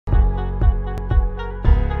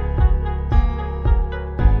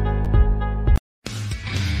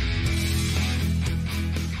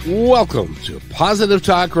Welcome to Positive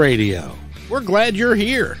Talk Radio. We're glad you're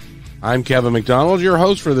here. I'm Kevin McDonald, your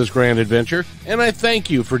host for this grand adventure, and I thank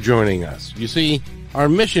you for joining us. You see, our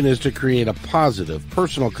mission is to create a positive,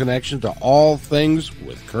 personal connection to all things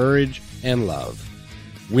with courage and love.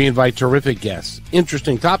 We invite terrific guests,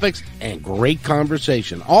 interesting topics, and great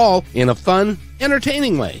conversation, all in a fun,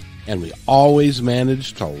 entertaining way. And we always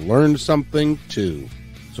manage to learn something, too.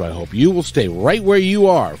 So I hope you will stay right where you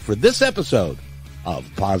are for this episode of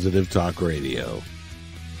Positive Talk Radio.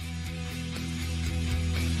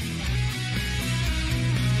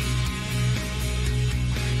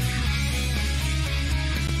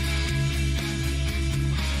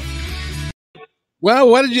 Well,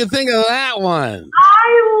 what did you think of that one?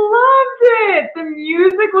 I loved it. The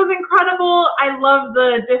music was incredible. I love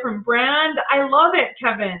the different brand. I love it,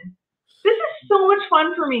 Kevin. This is so much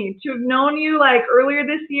fun for me to have known you like earlier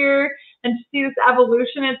this year and to see this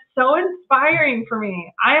evolution. It's so inspiring for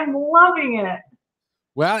me. I'm loving it.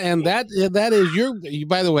 Well, and that is your,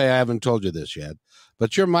 by the way, I haven't told you this yet,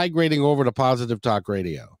 but you're migrating over to Positive Talk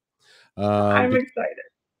Radio. I'm excited.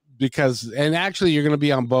 Because, and actually you're going to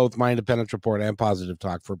be on both My Independence Report and Positive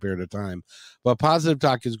Talk for a period of time. But Positive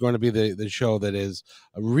Talk is going to be the show that is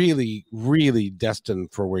really, really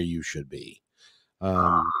destined for where you should be.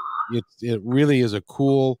 It really is a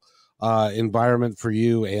cool environment for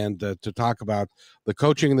you, and to talk about the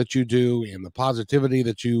coaching that you do and the positivity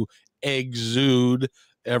that you exude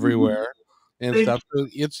everywhere and stuff. So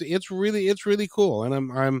it's really cool, and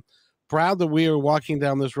I'm proud that we are walking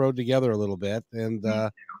down this road together a little bit, and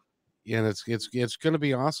it's going to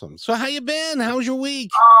be awesome. So how you been? How's your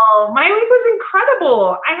week? Oh, my week was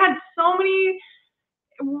incredible. I had so many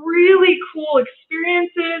really cool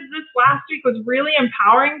experiences. This last week was really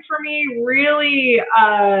empowering for me. Really,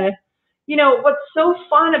 what's so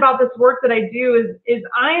fun about this work that I do is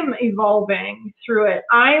I'm evolving through it.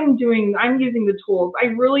 I'm using the tools.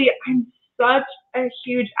 I'm such a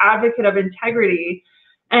huge advocate of integrity.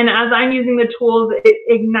 And as I'm using the tools, it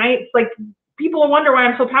ignites, like, people wonder why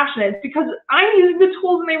I'm so passionate. It's because I'm using the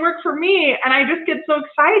tools and they work for me. And I just get so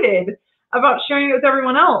excited about sharing it with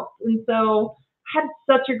everyone else. And so had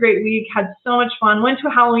such a great week, had so much fun, went to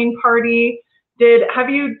a Halloween party. Did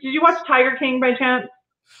you watch Tiger King by chance?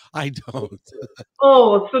 I don't.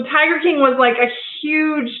 Oh, so Tiger King was like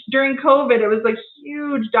during COVID, it was like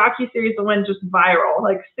huge docuseries that went just viral.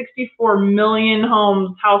 Like 64 million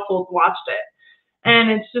households watched it.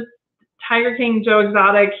 And it's just Tiger King, Joe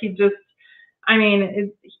Exotic.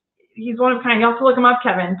 He's one of a kind. You have to look him up,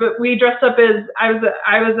 Kevin. But we dressed up as I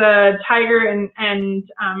was a tiger, and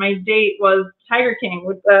my date was Tiger King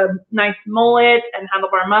with a nice mullet and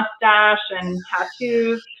handlebar mustache and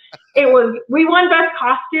tattoos. We won best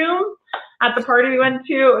costume at the party we went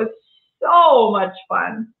to. It was so much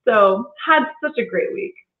fun. So had such a great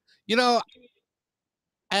week.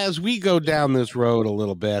 As we go down this road a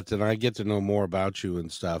little bit, and I get to know more about you and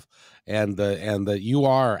stuff, and that you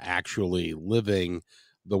are actually living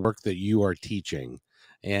the work that you are teaching,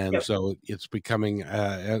 and yep. So it's becoming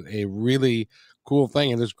a really cool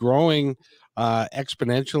thing, and it's growing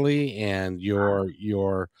exponentially, and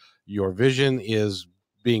your vision is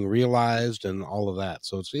being realized, and all of that.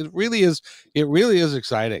 So it really is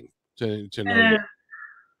exciting to know.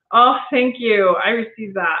 Oh, thank you. I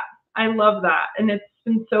received that. I love that, and it's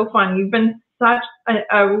been so fun. You've been such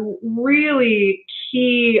a really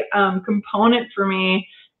key component for me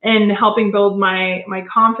in helping build my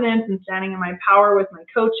confidence and standing in my power with my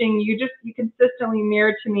coaching. You consistently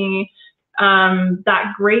mirror to me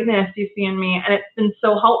that greatness you see in me, and it's been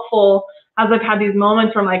so helpful as I've had these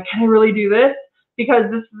moments where I'm like, can I really do this? Because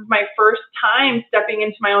this is my first time stepping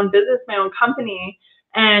into my own business, my own company.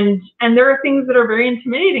 And there are things that are very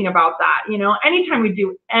intimidating about that. Anytime we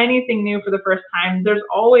do anything new for the first time, there's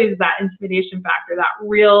always that intimidation factor, that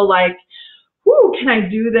real like, whoo, can I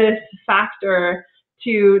do this factor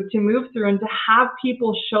to move through, and to have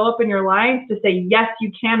people show up in your life to say, yes,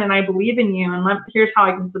 you can, and I believe in you, and here's how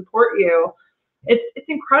I can support you. It's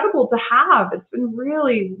incredible to have. It's been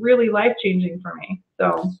really, really life-changing for me.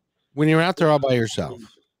 So when you're out there all by yourself,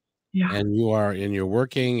 yeah, and you're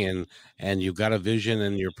working and you've got a vision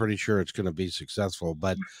and you're pretty sure it's going to be successful,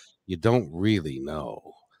 but you don't really know.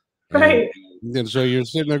 Right. And so you're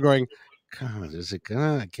sitting there going, God, is it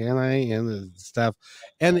gonna, can I, and stuff.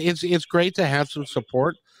 And it's great to have some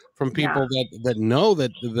support from people that know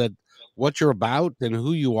that what you're about and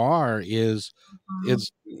who you are is,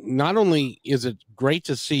 it's not only is it great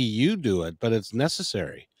to see you do it, but it's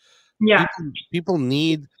necessary. Yeah. People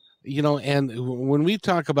need, and when we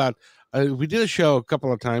talk about, we did a show a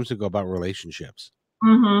couple of times ago about relationships.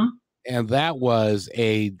 and that was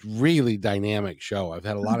a really dynamic show. I've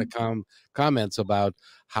had a lot of comments about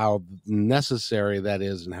how necessary that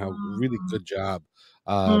is and how really good job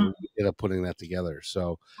we did of putting that together.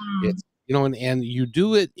 So it's, you know, and you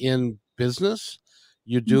do it in business,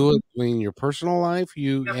 you do it in your personal life,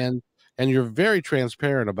 and you're very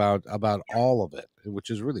transparent about all of it, which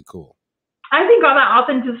is really cool. I think all that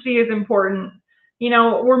authenticity is important. You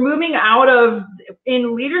know, we're moving out of,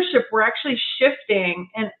 in leadership, we're actually shifting.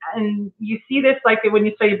 And you see this like when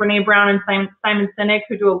you study Brene Brown and Simon Sinek,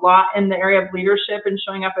 who do a lot in the area of leadership and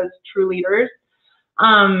showing up as true leaders.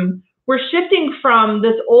 We're shifting from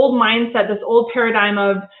this old mindset, this old paradigm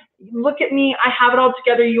of, look at me, I have it all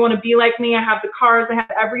together, you want to be like me, I have the cars, I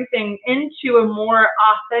have everything, into a more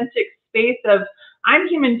authentic space of, I'm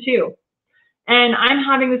human too. And I'm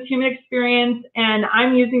having this human experience and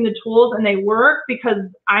I'm using the tools and they work because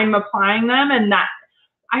I'm applying them, and that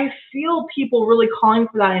I feel people really calling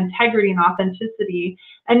for that integrity and authenticity.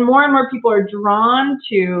 And more people are drawn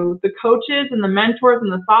to the coaches and the mentors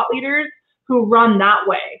and the thought leaders who run that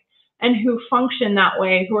way and who function that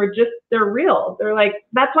way, who are just, they're real. They're like,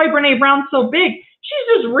 that's why Brene Brown's so big.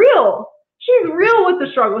 She's just real. She's real with the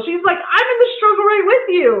struggle. She's like, I'm in the struggle right with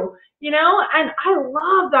you, you know? And I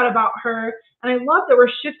love that about her. And I love that we're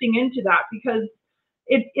shifting into that because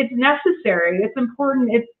it's necessary. It's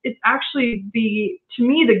important. It's actually to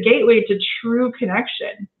me, the gateway to true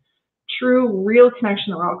connection, true, real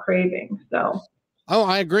connection that we're all craving. So. Oh,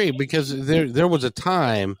 I agree, because there was a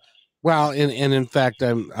time, well, and in fact,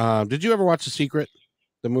 did you ever watch The Secret,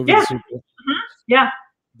 the movie? Yeah. The Secret? Yeah.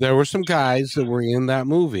 There were some guys that were in that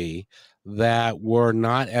movie that were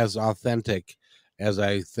not as authentic as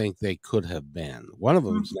I think they could have been. One of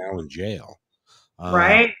them is now in jail.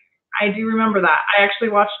 Right. I do remember that. I actually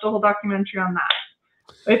watched a whole documentary on that.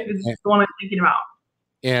 It's the one I'm thinking about.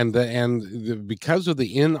 And because of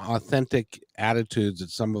the inauthentic attitudes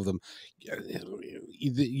that some of them,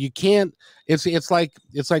 you can't. It's like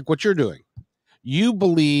what you're doing. You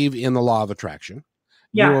believe in the law of attraction.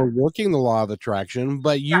 Yeah. You are working the law of attraction,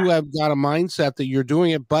 but you have got a mindset that you're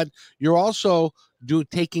doing it, but you're also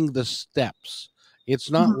taking the steps.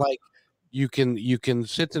 It's not like you can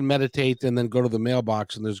sit and meditate and then go to the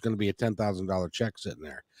mailbox and there's going to be a $10,000 check sitting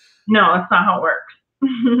there. No, that's not how it works.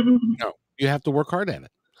 No, you have to work hard at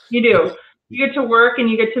it. You do. You get to work and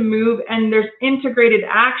you get to move, and there's integrated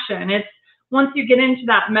action. It's once you get into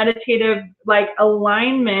that meditative like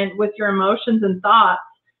alignment with your emotions and thoughts,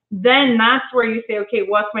 then that's where you say, okay,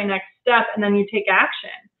 what's my next step? And then you take action.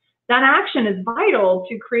 That action is vital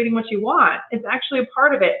to creating what you want. It's actually a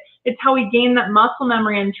part of it. It's how we gain that muscle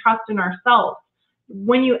memory and trust in ourselves.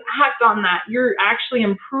 When you act on that, you're actually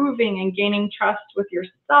improving and gaining trust with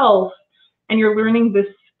yourself, and you're learning the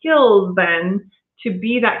skills then to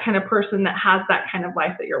be that kind of person that has that kind of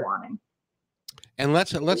life that you're wanting. And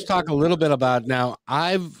let's talk a little bit about, now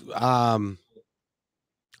I'm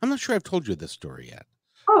not sure I've told you this story yet.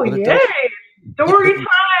 Oh, yay! Story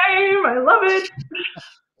time! I love it.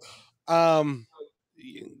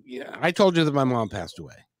 Yeah, I told you that my mom passed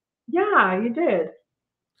away. Yeah, you did.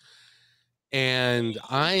 And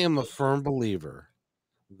I am a firm believer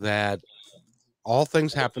that all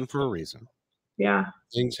things happen for a reason. Yeah.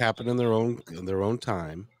 Things happen in their own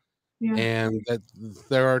time. Yeah. And that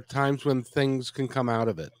there are times when things can come out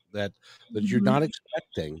of it that you're not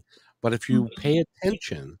expecting, but if you pay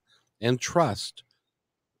attention and trust,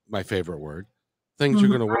 my favorite word, things are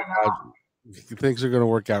going to work out. Things are going to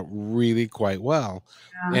work out really quite well.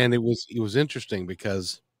 Yeah. And it was interesting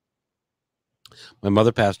because my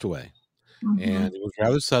mother passed away, and it was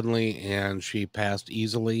rather suddenly, and she passed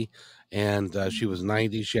easily. And she was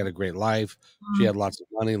 90. She had a great life. She had lots of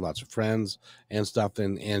money, lots of friends and stuff.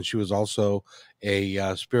 And she was also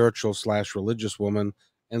a spiritual / religious woman.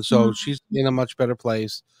 And so she's in a much better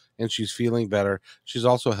place, and she's feeling better. She's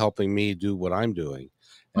also helping me do what I'm doing.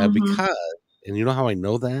 Because, and you know how I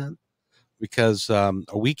know that? Because a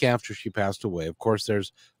week after she passed away, of course,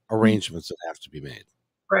 there's arrangements that have to be made.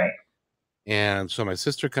 Right. And so my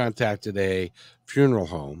sister contacted a funeral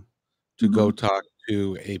home to go talk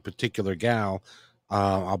to a particular gal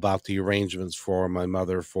about the arrangements for my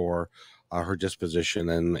mother for her disposition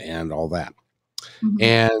and all that.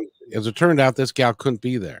 And as it turned out, this gal couldn't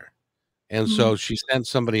be there. And so she sent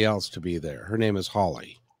somebody else to be there. Her name is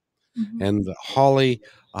Holly. And Holly,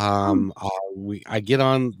 I get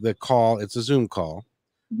on the call. It's a Zoom call.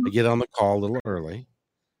 I get on the call a little early.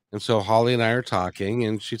 And so Holly and I are talking,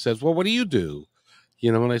 and she says, well, what do you do?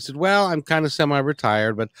 You know, and I said, well, I'm kind of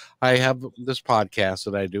semi-retired, but I have this podcast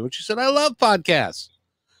that I do. And she said, I love podcasts.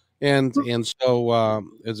 And so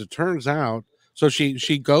as it turns out, So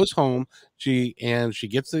she goes home, she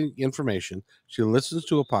gets the information, she listens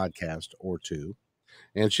to a podcast or two,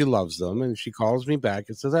 and she loves them, and she calls me back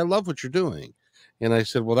and says, I love what you're doing. And I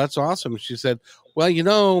said, well, that's awesome. She said,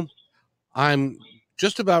 well, I'm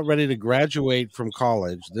just about ready to graduate from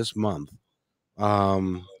college this month.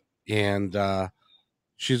 And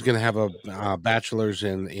she's going to have a bachelor's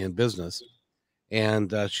in business.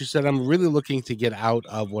 And she said, I'm really looking to get out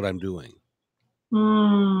of what I'm doing.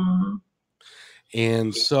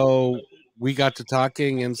 And so we got to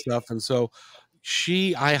talking and stuff. And so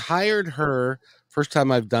I hired her. First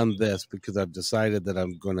time I've done this, because I've decided that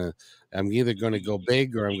I'm either going to go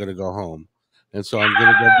big or I'm going to go home. And so I'm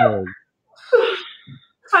going to go big.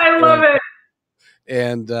 I love it.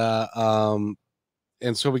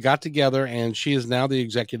 And so we got together, and she is now the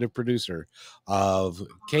executive producer of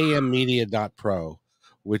kmmedia.pro,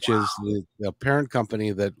 which is the parent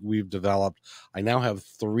company that we've developed. I now have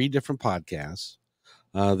 3 different podcasts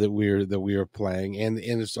that we are playing, and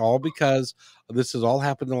it's all because this has all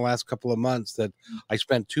happened in the last couple of months, that I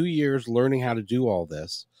spent 2 years learning how to do all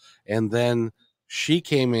this, and then she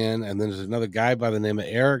came in, and then there's another guy by the name of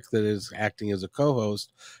Eric that is acting as a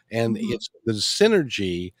co-host, and it's the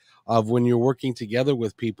synergy of when you're working together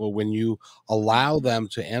with people, when you allow them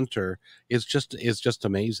to enter, it's just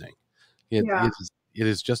amazing. It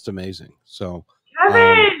is just amazing. So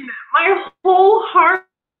Kevin, my whole heart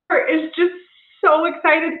is just so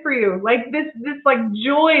excited for you. Like this like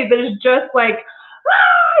joy that is just like,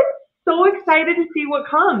 so excited to see what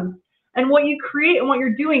comes and what you create and what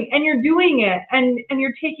you're doing, and you're doing it, and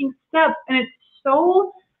you're taking steps, and it's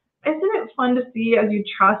so, isn't it fun to see as you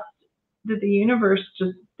trust that the universe,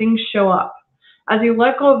 just things show up as you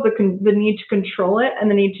let go of the need to control it and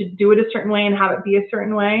the need to do it a certain way and have it be a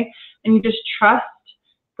certain way, and you just trust,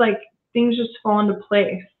 like things just fall into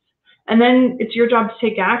place. And then it's your job to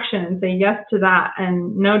take action and say yes to that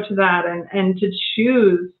and no to that, and to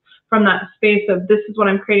choose from that space of, this is what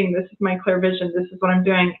I'm creating, this is my clear vision, this is what I'm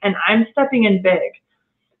doing, and I'm stepping in big.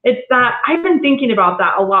 It's that, I've been thinking about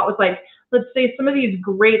that a lot with, like, let's say some of these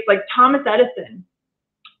greats, like Thomas Edison.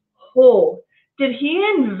 Did he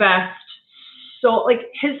invest so, like,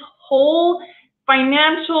 his whole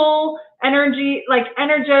financial energy, like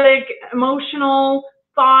energetic, emotional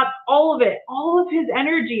thoughts, all of it, all of his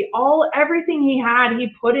energy, everything he had, he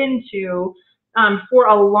put into for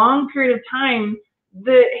a long period of time,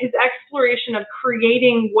 his exploration of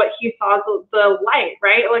creating what he saw as the light,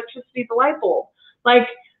 right? Electricity, the light bulb. Like,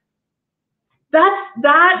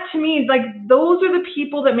 that to me, like, those are the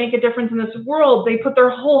people that make a difference in this world. They put their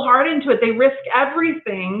whole heart into it. They risk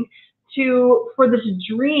everything for this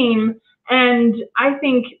dream. And I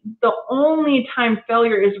think the only time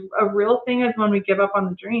failure is a real thing is when we give up on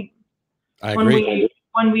the dream. I agree.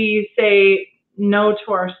 When we say no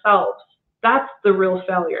to ourselves, that's the real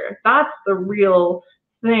failure. That's the real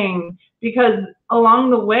thing. Because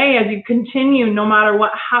along the way, as you continue, no matter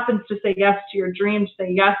what happens, to say yes to your dream, to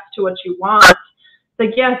say yes to what you want,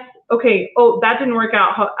 like, yes, okay, that didn't work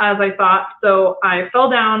out as I thought, so I fell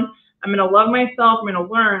down. I'm going to love myself. I'm going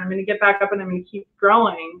to learn. I'm going to get back up, and I'm going to keep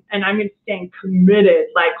growing. And I'm going to stay committed,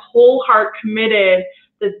 like whole heart committed,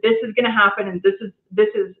 that this is going to happen. And this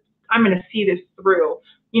is, I'm going to see this through.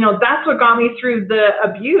 That's what got me through the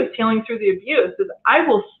abuse, healing through the abuse, is I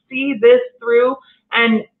will see this through,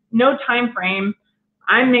 and no time frame.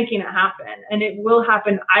 I'm making it happen, and it will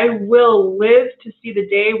happen. I will live to see the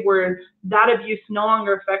day where that abuse no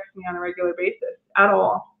longer affects me on a regular basis at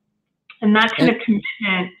all. And that kind of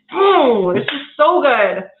commitment, it's just so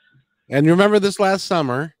good. And you remember this last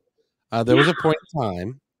summer, there was a point in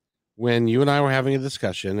time when you and I were having a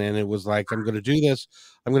discussion, and it was like, I'm going to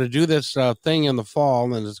do this thing in the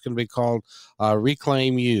fall, and it's going to be called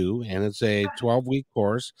Reclaim You, and it's a 12-week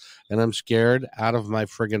course, and I'm scared out of my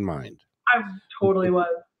friggin' mind. I totally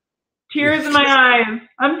was. Tears in my eyes.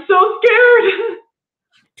 I'm so scared.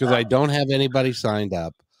 Because I don't have anybody signed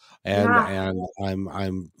up. And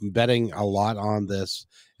I'm betting a lot on this,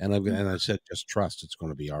 and I said, just trust, it's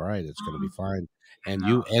going to be all right, it's going to be fine. And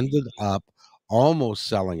you ended up almost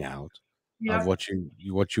selling out of what you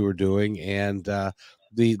were doing, and the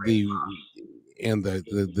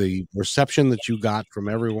reception that you got from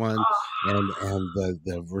everyone, and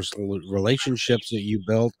the relationships that you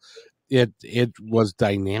built, it was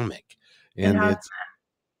dynamic, and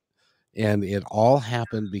it all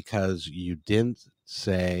happened because you didn't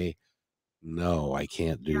say, no, I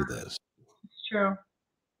can't do this. It's true.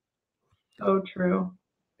 So true.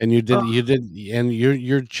 And you did, and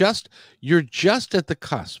you're just at the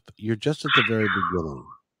cusp. You're just at the very beginning.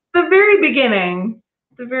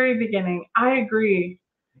 The very beginning. I agree.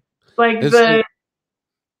 Like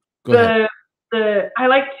I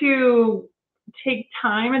like to take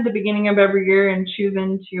time at the beginning of every year and choose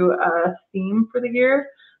into a theme for the year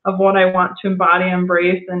of what I want to embody,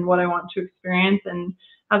 embrace, and what I want to experience. And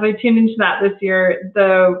as I tuned into that this year,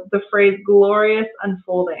 the phrase "glorious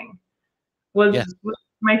unfolding" was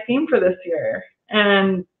my theme for this year,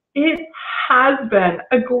 and it has been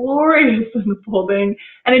a glorious unfolding,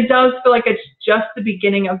 and it does feel like it's just the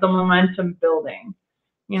beginning of the momentum building.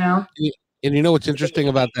 You know. And you know what's interesting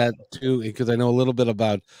about that too, because I know a little bit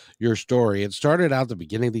about your story. It started out the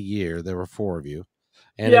beginning of the year. There were 4 of you,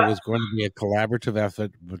 and it Yeah. was going to be a collaborative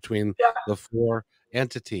effort between Yeah. the 4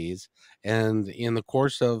 entities. And in the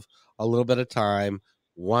course of a little bit of time,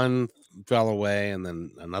 one fell away, and then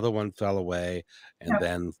another one fell away, and Yeah.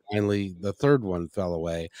 then finally the third one fell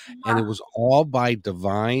away. And it was all by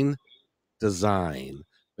divine design,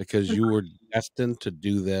 because you were destined to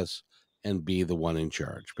do this and be the one in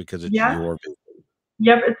charge, because it's Yeah. your vision.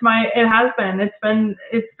 Yep, it has been.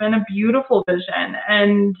 It's been a beautiful vision,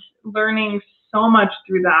 and learning so much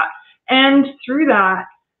through that. And through that,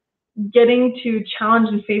 getting to challenge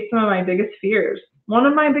and face some of my biggest fears. One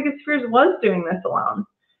of my biggest fears was doing this alone.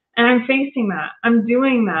 And I'm facing that. I'm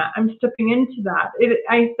doing that. I'm stepping into that.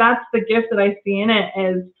 That's the gift that I see in it,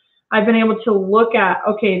 is I've been able to look at,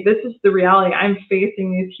 okay, this is the reality. I'm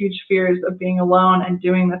facing these huge fears of being alone and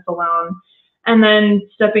doing this alone. And then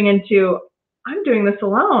stepping into, I'm doing this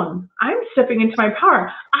alone. I'm stepping into my power.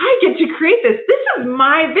 I get to create this. This is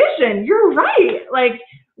my vision. You're right. Like,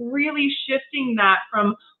 really shifting that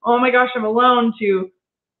from, oh my gosh, I'm alone, to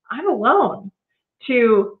I'm alone,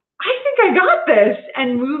 to I think I got this,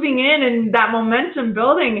 and moving in and that momentum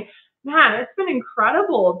building. Man, it's been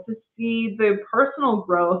incredible to see the personal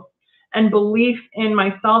growth and belief in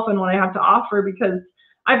myself and what I have to offer, because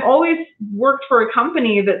I've always worked for a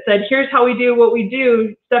company that said, here's how we do what we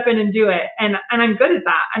do, step in and do it. And I'm good at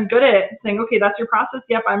that. I'm good at saying, okay, that's your process.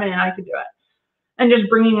 Yep, I'm in, I can do it. And just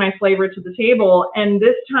bringing my flavor to the table. And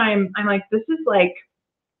this time I'm like,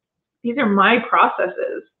 these are my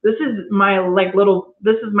processes. This is my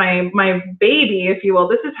this is my baby, if you will.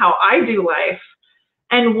 This is how I do life.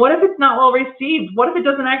 And what if it's not well received? What if it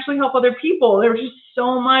doesn't actually help other people? There's just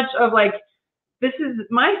so much of like, this is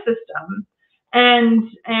my system.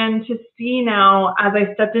 And to see now, as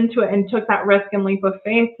I stepped into it and took that risk and leap of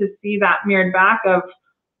faith, to see that mirrored back of,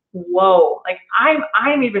 whoa, like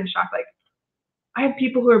I'm even shocked. Like, I have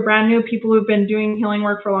people who are brand new, people who've been doing healing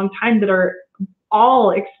work for a long time, that are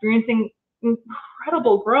all experiencing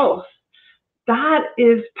incredible growth. That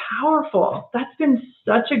is powerful. That's been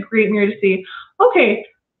such a great mirror to see. Okay,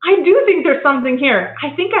 I do think there's something here. I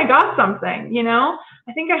think I got something, you know?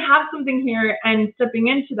 I think I have something here, and stepping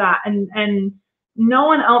into that, and no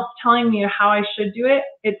one else telling me how I should do it.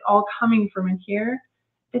 It's all coming from in here.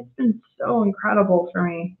 It's been so incredible for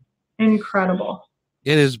me. Incredible.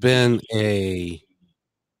 It has been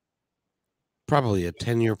probably a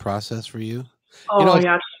 10-year process for you. Oh,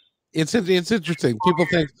 yeah. It's interesting. People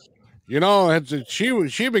think,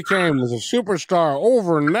 she became a superstar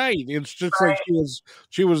overnight. It's just right. Like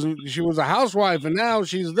she was a housewife, and now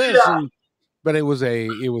she's this. Yeah. But it was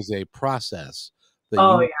a process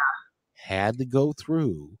that had to go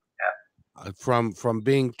through. Yeah. From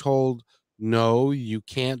being told no, you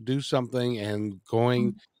can't do something, and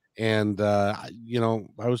going. And I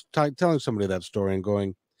was telling somebody that story and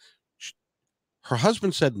going, her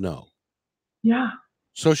husband said no. Yeah.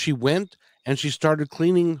 So she went and she started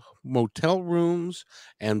cleaning motel rooms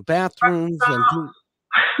and bathrooms and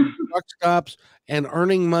truck stops, and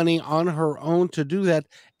earning money on her own to do that.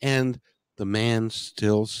 And the man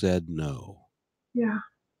still said no. Yeah.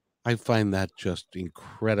 I find that just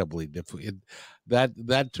incredibly difficult.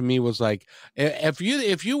 That to me was like, if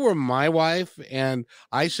you were my wife and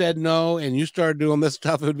I said no and you started doing this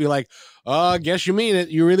stuff, it would be like, I guess you mean it.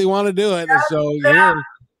 You really want to do it. Yeah, so here,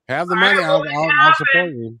 have the money. I'll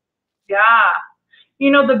support you. Yeah.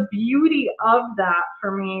 The beauty of that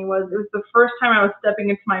for me was, it was the first time I was stepping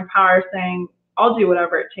into my power, saying, I'll do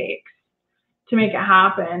whatever it takes to make it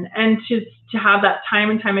happen. And to have that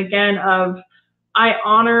time and time again of, I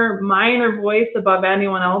honor my inner voice above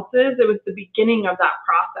anyone else's. It was the beginning of that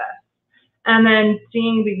process. And then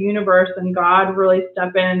seeing the universe and God really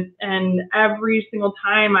step in. And every single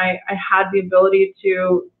time I had the ability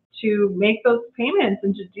to make those payments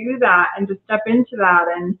and to do that and to step into that.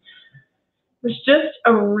 And it was just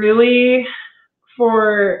a really,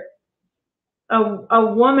 for a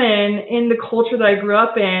woman in the culture that I grew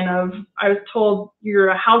up in, I was told, you're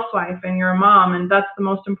a housewife and you're a mom, and that's the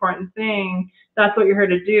most important thing. That's what you're here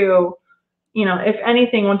to do. If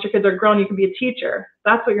anything, once your kids are grown, you can be a teacher.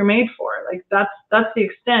 That's what you're made for. Like, that's the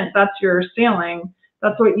extent. That's your ceiling.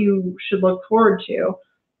 That's what you should look forward to.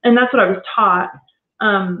 And that's what I was taught.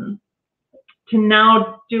 To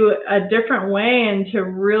now do it a different way and to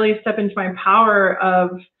really step into my power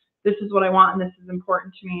of this is what I want and this is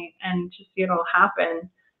important to me, and to see it all happen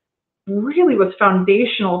really was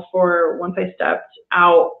foundational for once I stepped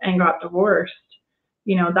out and got divorced.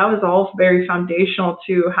 That was all very foundational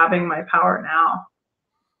to having my power now.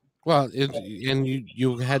 Well, and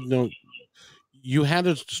you had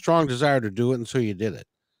a strong desire to do it, and so you did it.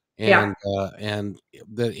 And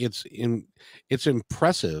it's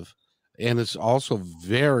impressive, and it's also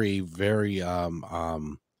very, very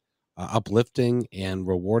uplifting and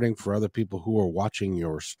rewarding for other people who are watching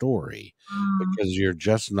your story, because you're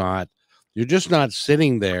just not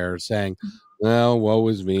sitting there saying, well, woe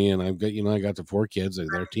is me, and I've got I got the 4 kids, and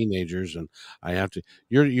they're teenagers, and I have to.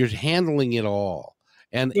 You're handling it all,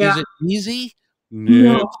 and is it easy?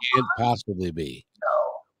 No, it can't possibly be.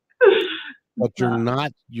 But you're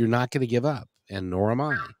not going to give up, and nor am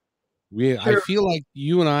I. I feel like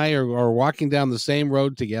you and I are walking down the same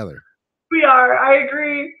road together. We are. I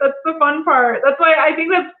agree. That's the fun part. That's why I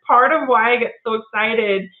think that's part of why I get so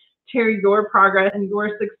excited to hear your progress and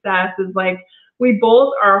your success, is like we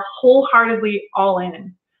both are wholeheartedly all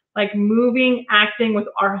in, like moving, acting with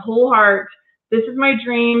our whole heart. This is my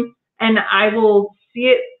dream, and I will see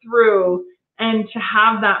it through. And to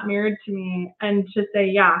have that mirrored to me and to say,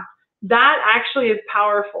 yeah, that actually is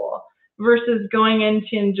powerful, versus going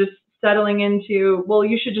into and just settling into, well,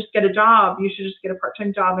 you should just get a job. You should just get a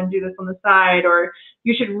part-time job and do this on the side, or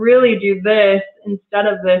you should really do this instead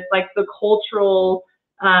of this, like the cultural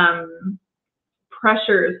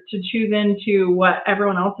pressures to choose into what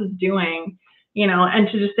everyone else is doing, and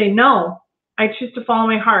to just say, no, I choose to follow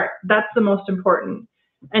my heart. That's the most important.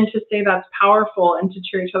 And to say that's powerful and to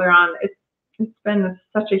cheer each other on. It's been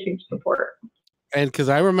such a huge support. And because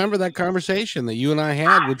I remember that conversation that you and I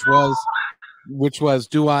had, which was,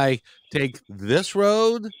 do I take this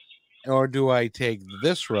road or do I take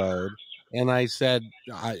this road? And I said,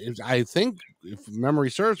 I think, if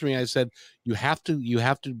memory serves me, I said, you have to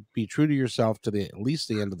be true to yourself to at least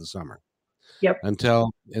the end of the summer. Yep.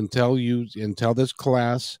 Until this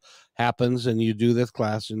class happens and you do this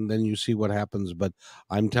class, and then you see what happens. But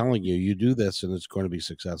I'm telling you, you do this and it's going to be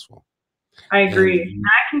successful. I agree.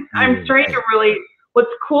 I'm starting to really, what's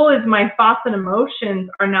cool is my thoughts and emotions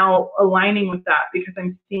are now aligning with that, because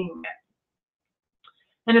I'm seeing it.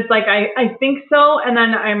 And it's like, I think so. And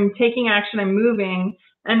then I'm taking action, I'm moving.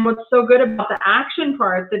 And what's so good about the action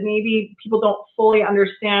part that maybe people don't fully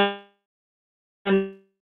understand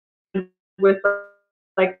with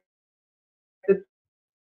like the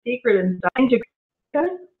secret and stuff.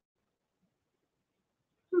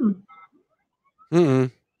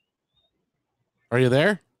 Are you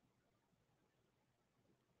there?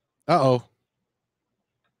 Uh-oh.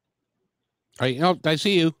 Oh, I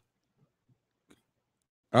see you.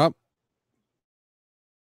 Oh.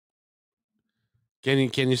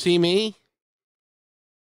 Can you see me?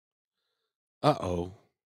 Uh-oh.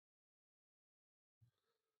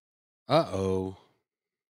 Uh-oh.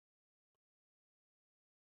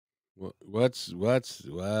 What's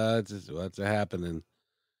happening?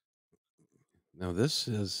 Now this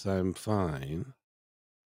is, I'm fine.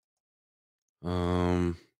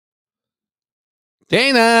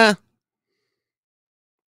 Dana.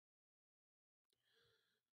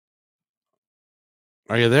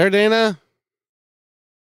 Are you there, Dana?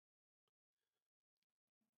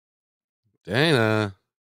 Dana.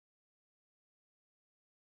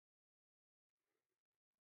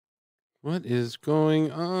 What is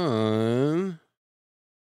going on?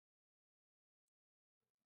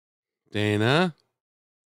 Dana?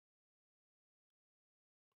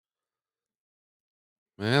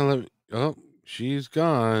 Well, oh, she's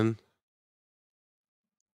gone.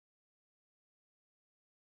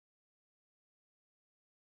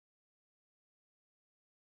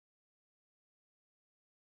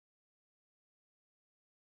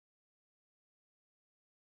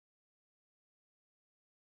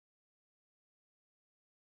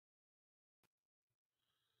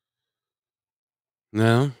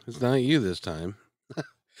 No, it's not you this time.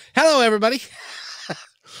 Hello, everybody.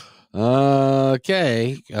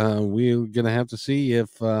 Okay, we're gonna have to see if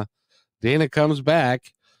Dana comes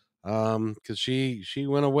back, because she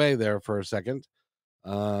went away there for a second,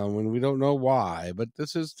 when we don't know why. But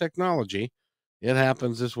this is technology; it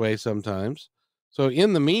happens this way sometimes. So,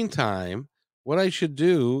 in the meantime, what I should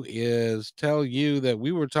do is tell you that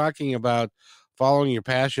we were talking about following your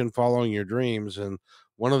passion, following your dreams, and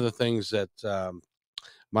one of the things that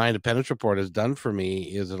my independence report has done for me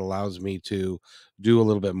is it allows me to do a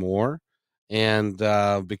little bit more. And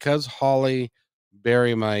because Holly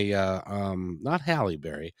Berry, my not Halle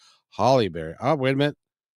Berry, Holly Berry. Oh, wait a minute.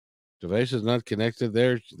 Device is not connected.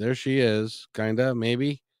 There she is. Kinda,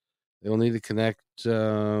 maybe. They'll need to connect.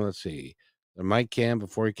 Let's see, the mic cam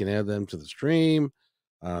before you can add them to the stream.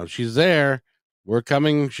 She's there. We're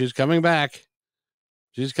coming. She's coming back.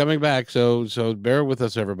 She's coming back. So bear with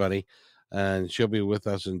us, everybody, and she'll be with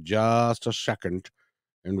us in just a second.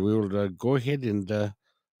 And we'll go ahead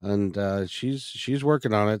and she's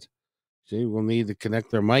working on it. She will need to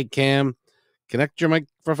connect their mic cam, connect your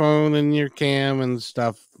microphone and your cam and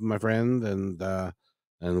stuff, my friend,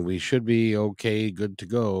 and we should be okay, good to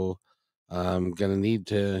go. I'm gonna need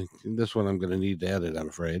to this one. I'm gonna need to edit, I'm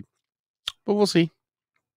afraid, but we'll see.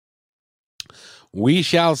 We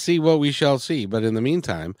shall see what we shall see. But in the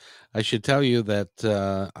meantime, I should tell you that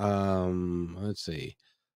let's see.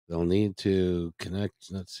 They'll need to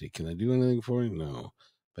connect. Let's see. Can I do anything for you? No.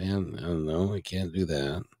 No, I can't do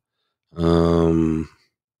that.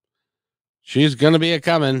 She's gonna be a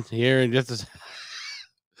coming here in just a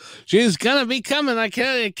she's gonna be coming. I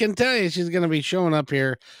can tell you she's gonna be showing up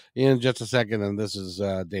here in just a second. And this is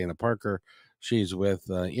Dana Parker. She's with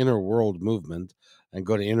Inner World Movement, and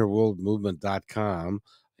go to innerworldmovement.com.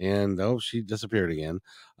 And oh, she disappeared again.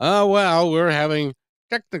 Oh well, we're having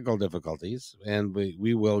technical difficulties, and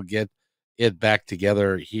we will get it back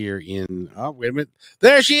together here in wait a minute.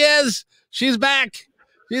 There she is. She's back.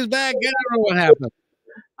 She's back. I don't know what happened.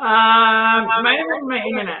 Might have been my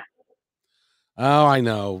internet. Oh, I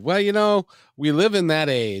know. Well, we live in that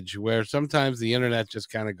age where sometimes the internet just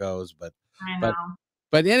kind of goes. But I know.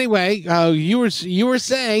 But anyway, you were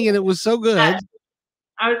saying, and it was so good.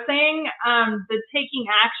 I was saying the taking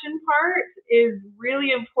action part is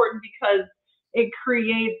really important because it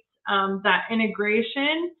creates that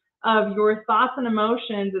integration of your thoughts and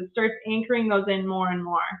emotions. It starts anchoring those in more and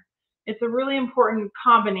more. It's a really important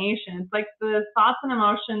combination. It's like the thoughts and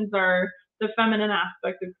emotions are the feminine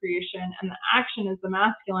aspect of creation, and the action is the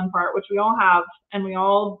masculine part, which we all have, and we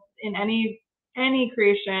all, in any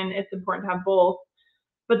creation, it's important to have both.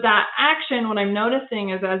 But that action, what I'm noticing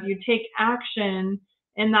is as you take action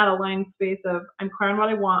in that aligned space of I'm clear on what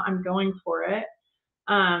I want, I'm going for it,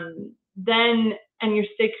 then, and you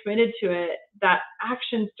stay committed to it, that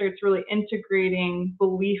action starts really integrating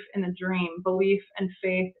belief in the dream, belief and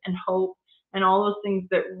faith and hope, and all those things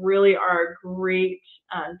that really are a great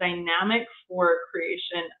dynamic for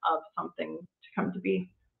creation of something to come to be.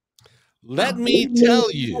 Let me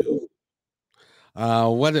tell you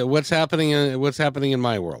what's happening in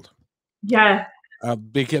my world. Yes.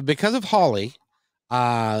 Because of Holly,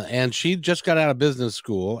 and she just got out of business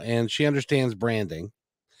school and she understands branding.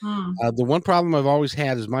 The one problem I've always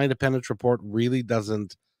had is my Independence Report really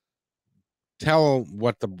doesn't tell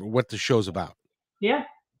what the show's about. Yeah.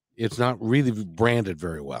 It's not really branded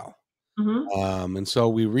very well. And so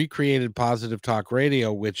we recreated Positive Talk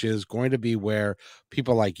Radio, which is going to be where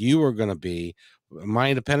people like you are going to be. My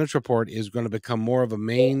Independence Report is going to become more of a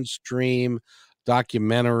mainstream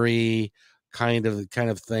documentary kind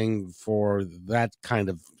of thing for that kind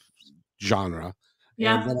of genre.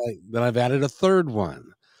 Yeah. And then I've added a third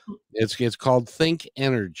one. It's called Think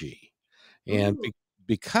Energy. And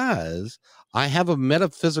because I have a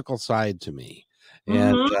metaphysical side to me,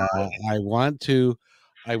 and I want to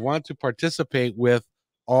participate with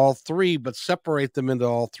all three, but separate them into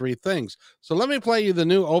all three things. So let me play you the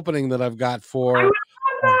new opening that I've got for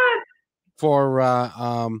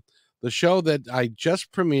the show that I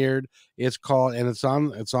just premiered. It's called, and it's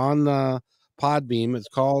on Podbean. It's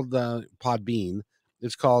called Podbean.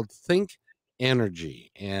 It's called Think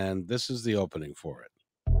Energy, and this is the opening for it.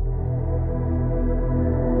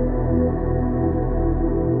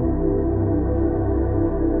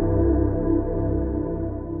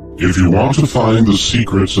 If you want to find the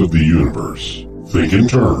secrets of the universe, think in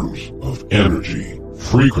terms of energy,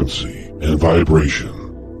 frequency, and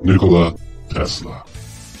vibration. Nikola Tesla.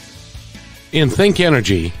 In Think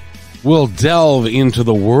Energy, we'll delve into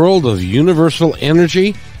the world of universal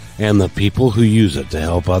energy and the people who use it to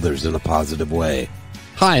help others in a positive way.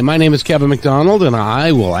 Hi, my name is Kevin McDonald, and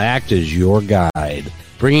I will act as your guide,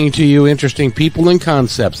 bringing to you interesting people and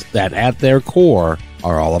concepts that at their core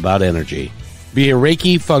are all about energy. Be it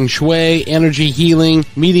Reiki, Feng Shui, energy healing,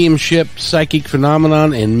 mediumship, psychic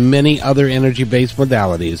phenomenon, and many other energy-based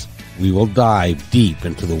modalities, we will dive deep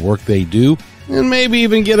into the work they do and maybe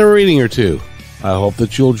even get a reading or two. I hope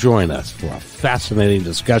that you'll join us for a fascinating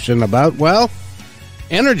discussion about, well,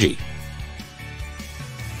 energy.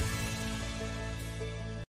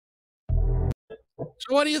 So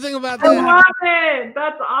what do you think about that? I love it.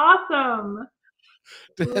 That's awesome.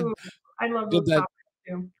 Ooh, I love those topics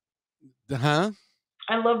too. Huh?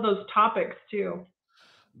 I love those topics too.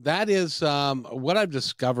 That is what I've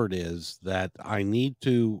discovered is that I need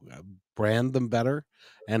to brand them better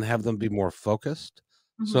and have them be more focused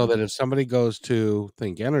so Hmm. that if somebody goes to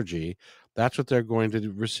Think Energy, that's what they're going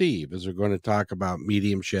to receive is they're going to talk about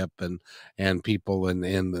mediumship and people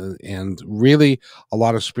and really a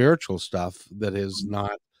lot of spiritual stuff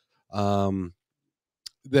um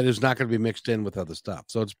that is not going to be mixed in with other stuff.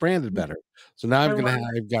 So it's branded better. So now I love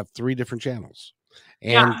I've got 3 different channels.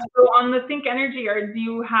 Yeah. And So on the Think Energy, are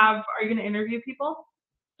you going to interview people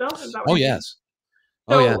still? Is that what oh you're doing? yes.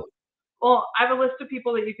 Oh yeah. So, well, I have a list of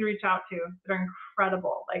people that you can reach out to that are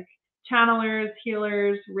incredible, like channelers,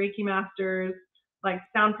 healers, Reiki masters, like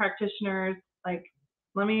sound practitioners. Like,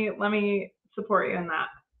 let me support you in that.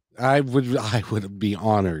 I would be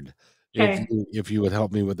honored Okay. if you would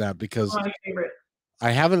help me with that because One of my favorites.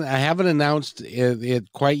 I haven't announced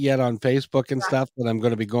it quite yet on Facebook and stuff, but I'm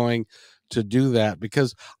going to be going to do that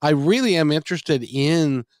because I really am interested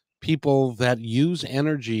in people that use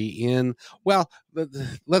energy in well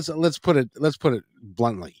let's put it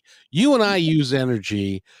bluntly. You and I use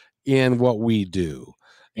energy in what we do.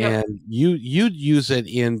 Yep. And you'd use it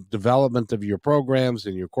in development of your programs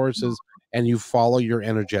and your courses, and you follow your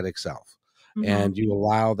energetic self and you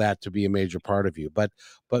allow that to be a major part of you. But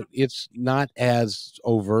it's not as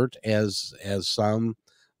overt as some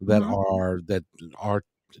that are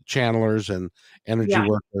channelers and energy Yeah.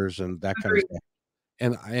 workers and that kind of Agreed. stuff.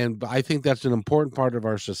 And I think that's an important part of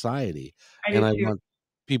our society. I And do I too. want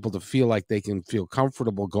people to feel like they can feel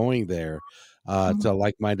comfortable going there to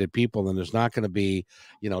like-minded people. And there's not going to be,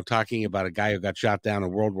 talking about a guy who got shot down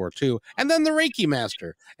in World War II, and then the Reiki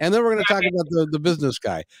master, and then we're going to talk about the business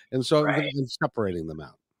guy, and so Right. and separating them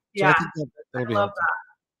out. So Yeah. I think that'll be I love helpful.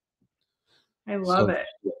 that. I love it.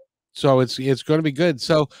 So it's going to be good.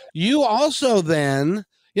 So you also then,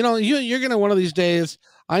 you're going to one of these days.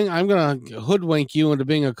 I'm going to hoodwink you into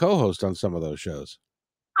being a co-host on some of those shows.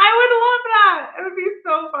 I would love that. It would be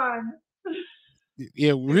so fun.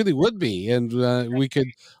 It really would be, and we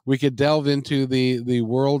could delve into the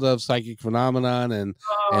world of psychic phenomenon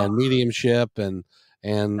and mediumship and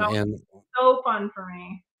so fun for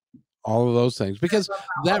me. all of those things, because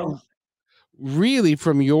that really,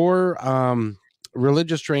 from your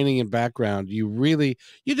religious training and background, you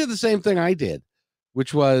did the same thing I did,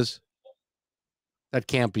 which was that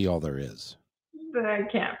can't be all there is.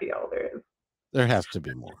 That can't be all there is. There has to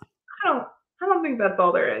be more. I don't think that's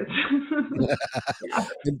all there is.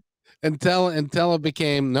 Until it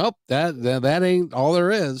became nope, that ain't all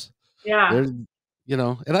there is. Yeah. There's,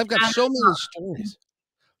 and I've got so many stories.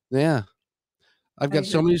 Yeah. I've got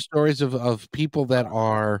so many stories of people that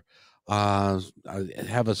are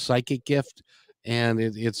have a psychic gift, and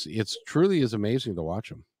it's truly is amazing to watch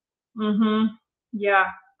them. Yeah.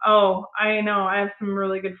 Oh, I know. I have some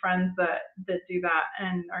really good friends that do that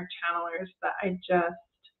and are channelers that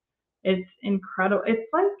it's incredible. It's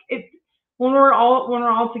like when we're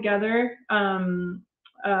all together,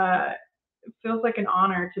 it feels like an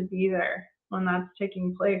honor to be there when that's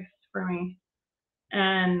taking place for me,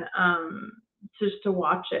 and just to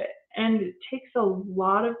watch it. And it takes a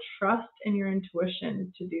lot of trust in your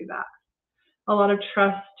intuition to do that. A lot of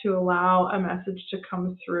trust to allow a message to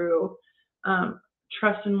come through.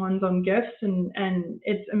 Trust in one's own gifts, and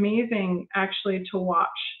it's amazing actually to watch.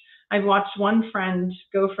 I've watched one friend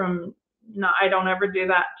go from I don't ever do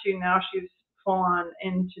that to now she's full on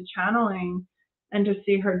into channeling, and to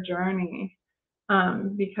see her journey,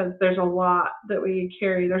 because there's a lot that we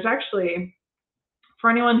carry. There's actually, for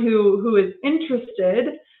anyone who is interested,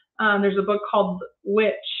 there's a book called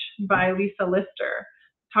Witch by Lisa Lister.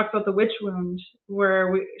 Talks about the witch wound,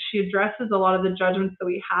 where she addresses a lot of the judgments that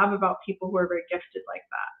we have about people who are very gifted like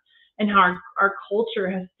that, and how our culture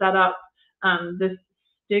has set up this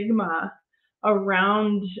stigma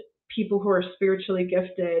around people who are spiritually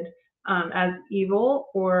gifted as evil,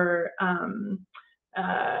 or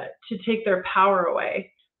to take their power away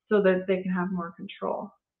so that they can have more control.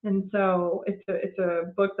 And so it's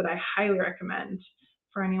a book that I highly recommend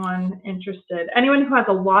for anyone interested. Anyone who has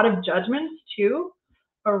a lot of judgments too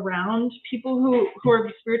around people who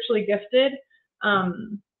are spiritually gifted,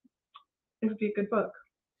 it would be a good book.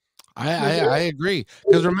 I agree,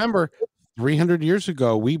 because remember, 300 years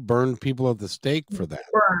ago, we burned people at the stake for that.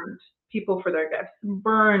 Burned people for their gifts.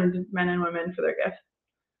 Burned men and women for their gifts.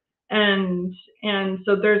 And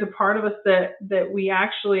so there's a part of us that we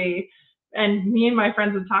actually, and me and my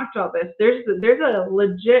friends have talked about this, there's a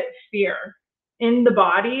legit fear in the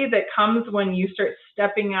body that comes when you start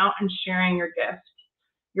stepping out and sharing your gifts,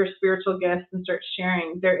 your spiritual gifts, and start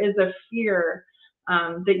sharing. There is a fear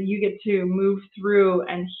that you get to move through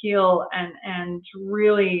and heal and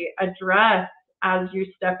really address as you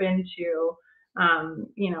step into,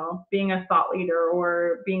 being a thought leader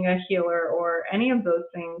or being a healer or any of those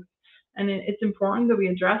things. And it's important that we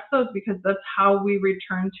address those, because that's how we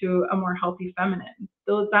return to a more healthy feminine.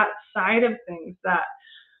 So that side of things, that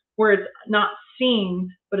where it's not seen,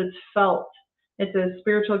 but it's felt. It's a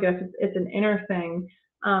spiritual gift. It's an inner thing.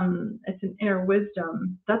 It's an inner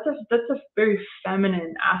wisdom. That's a very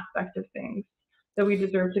feminine aspect of things that we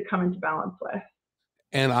deserve to come into balance with.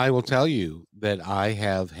 And I will tell you that I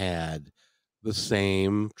have had the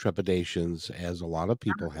same trepidations as a lot of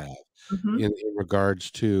people have in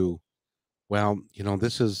regards to, well,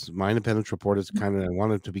 this is my Independence Report is kind of, I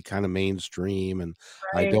want it to be kind of mainstream, and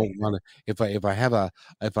I don't want to, if I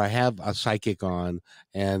have a psychic on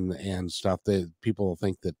and stuff, that people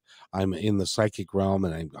think that I'm in the psychic realm,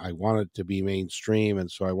 and I want it to be mainstream,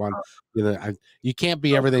 and so I want, you can't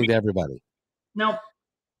be everything to everybody. Nope.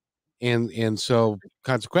 And so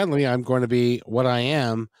consequently, I'm going to be what I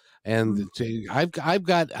am. And I've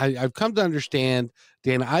come to understand,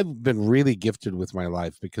 Dana, I've been really gifted with my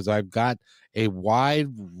life, because I've got a wide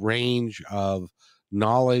range of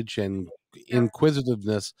knowledge and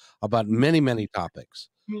inquisitiveness about many, many topics.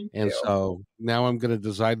 And so now I'm going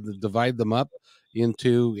to divide them up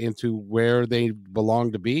into where they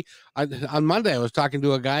belong to be. On Monday, I was talking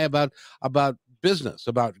to a guy about business,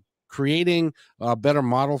 about creating a better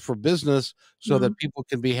model for business so that people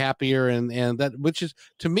can be happier, and that, which is,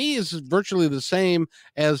 to me, is virtually the same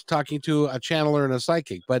as talking to a channeler and a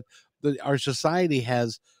psychic, but our society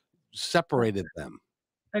has separated them.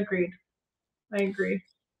 Agreed. I agree.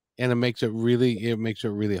 And it makes it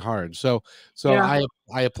really hard. So I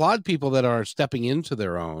applaud people that are stepping into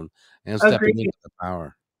their own and stepping into the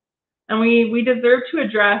power. And we deserve to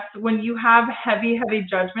address, when you have heavy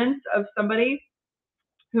judgments of somebody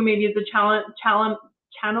who maybe is a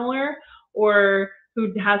channeler or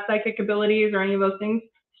who has psychic abilities or any of those things,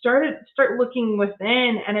 start looking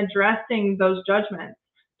within and addressing those judgments.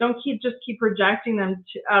 Don't just keep projecting them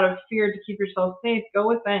out of fear to keep yourself safe. Go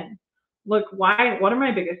within. Look, what are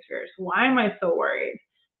my biggest fears? Why am I so worried?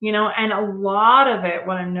 And a lot of it,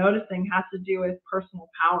 what I'm noticing, has to do with personal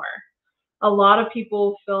power. A lot of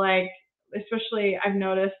people feel like, especially I've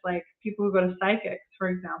noticed, like people who go to psychics, for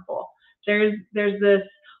example, there's this,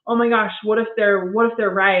 oh my gosh, what if they're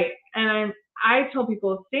right? And I tell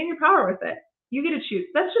people, stay in your power with it. You get to choose.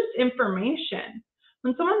 That's just information.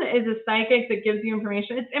 When someone is a psychic that gives you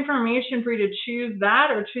information, it's information for you to choose that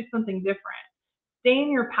or choose something different. Stay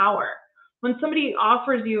in your power. When somebody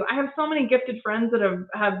offers you, I have so many gifted friends that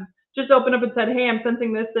have just opened up and said, hey, I'm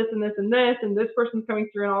sensing this, this, and this, and this, and this person's coming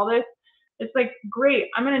through and all this. It's like, great,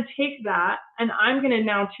 I'm going to take that and I'm going to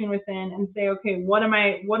now tune within and say, okay, what am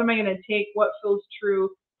I going to take? What feels true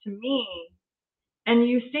to me? And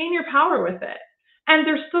you stay in your power with it. And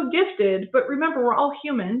they're so gifted, but remember, we're all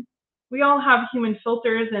human. We all have human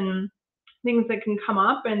filters and things that can come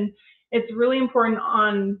up. And it's really important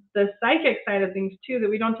on the psychic side of things too, that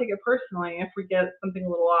we don't take it personally if we get something a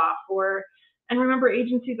little off. And remember,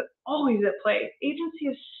 agency is always at play. Agency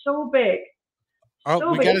is so big.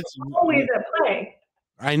 It's always at play.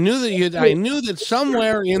 I knew that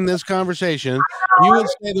somewhere in this conversation you would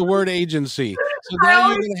say the word agency. So now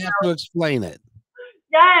you're going to have to explain it.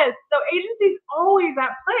 Yes. So agency is always at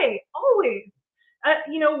play. Always.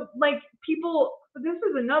 Like people, this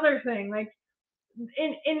is another thing. Like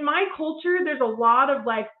in my culture, there's a lot of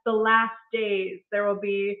like the last days. There will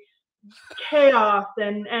be chaos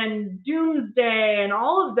and doomsday and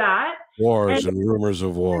all of that. Wars and rumors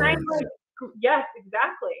of war. And I'm like, yes,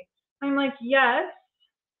 exactly. I'm like, yes.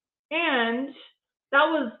 And that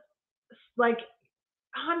was like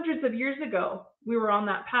hundreds of years ago. We were on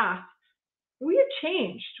that path. We have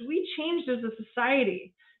changed. We changed as a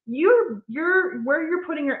society. Where you're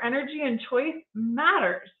putting your energy and choice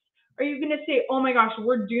matters. Are you going to say, oh my gosh,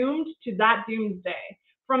 we're doomed to that doomsday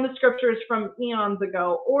from the scriptures from eons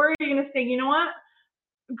ago? Or are you going to say, you know what?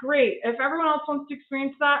 Great. If everyone else wants to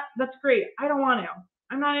experience that, that's great. I don't want to.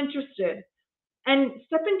 I'm not interested. And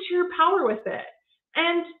step into your power with it.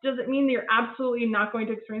 And does it mean that you're absolutely not going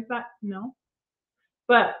to experience that? No.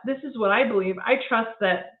 But this is what I believe. I trust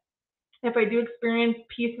that if I do experience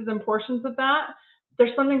pieces and portions of that,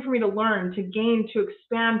 there's something for me to learn, to gain, to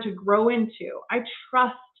expand, to grow into. I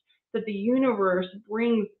trust that the universe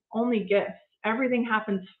brings only gifts. Everything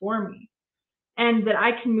happens for me. And that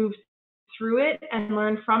I can move through it and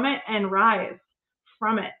learn from it and rise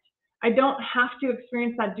from it. I don't have to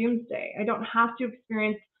experience that doomsday. I don't have to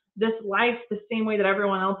experience this life the same way that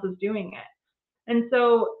everyone else is doing it. And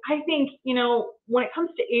so I think, when it comes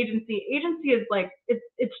to agency is like,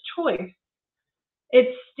 it's choice.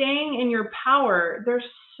 It's staying in your power. There's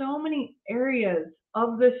so many areas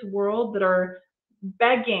of this world that are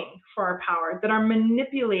begging for our power, that are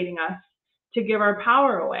manipulating us to give our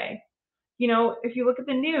power away. If you look at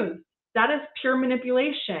the news, that is pure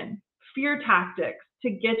manipulation, fear tactics to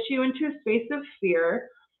get you into a space of fear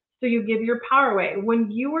so you give your power away. When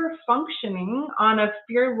you are functioning on a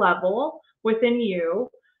fear level within you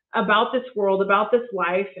about this world, about this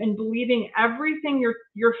life, and believing everything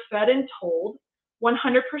you're fed and told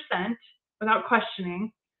 100% without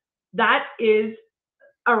questioning, that is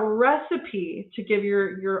a recipe to give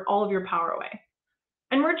your all of your power away.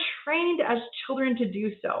 And we're trained as children to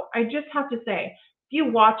do so. I just have to say, if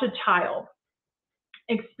you watch a child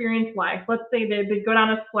experience life, let's say they go down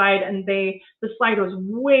a slide and the slide goes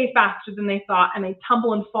way faster than they thought, and they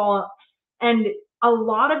tumble and fall. And a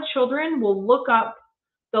lot of children will look up,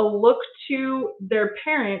 they'll look to their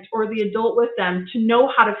parent or the adult with them to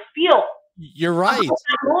know how to feel. You're right. At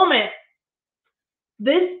that moment.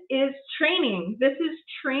 This is training. This is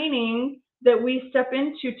training that we step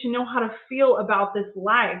into to know how to feel about this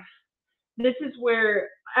life. This is where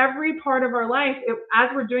every part of our life, as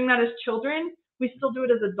we're doing that as children, we still do it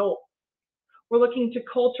as adults. We're looking to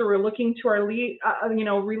culture, we're looking to our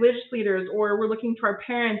religious leaders, or we're looking to our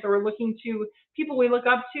parents, or we're looking to people we look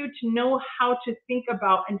up to know how to think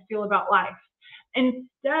about and feel about life.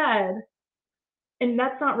 Instead, and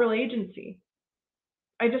that's not real agency.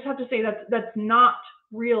 I just have to say that's not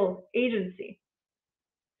real agency.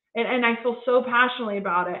 And I feel so passionately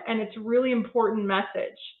about it. And it's a really important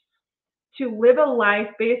message to live a life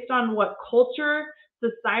based on what culture,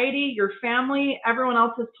 society, your family, everyone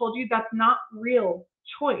else has told you. That's not real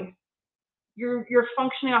choice. You're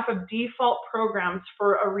functioning off of default programs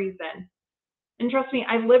for a reason. And trust me,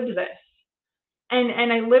 I lived this.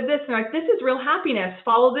 And I lived this, and this is real happiness.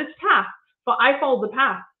 Follow this path. But I followed the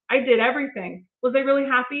path. I did everything. Was I really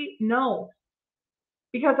happy? No.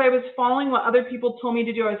 Because I was following what other people told me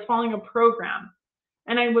to do. I was following a program,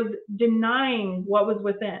 and I was denying what was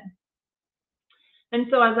within. And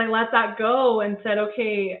so as I let that go and said,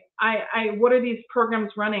 okay, what are these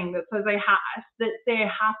programs running that say I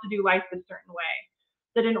have to do life a certain way?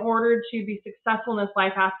 That in order to be successful in this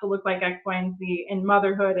life has to look like X, Y, and Z in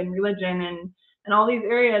motherhood and religion and all these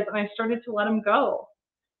areas. And I started to let them go.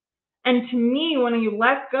 And to me, when you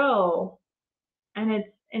let go,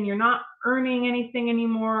 and you're not earning anything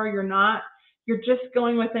anymore, you're just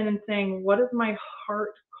going within and saying, what is my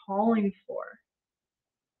heart calling for?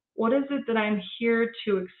 What is it that I'm here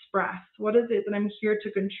to express? What is it that I'm here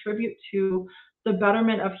to contribute to the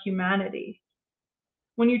betterment of humanity?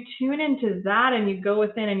 When you tune into that and you go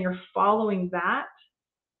within and you're following that,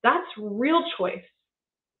 that's real choice.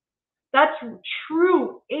 That's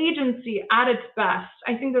true agency at its best.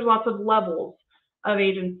 I think there's lots of levels of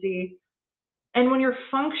agency. And when you're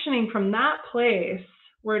functioning from that place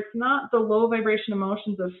where it's not the low vibration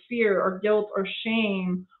emotions of fear or guilt or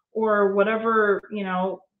shame or whatever,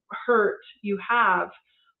 hurt you have,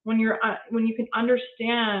 when you can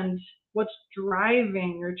understand what's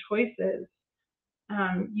driving your choices,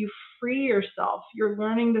 you free yourself. You're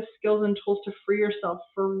learning the skills and tools to free yourself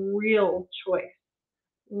for real choice,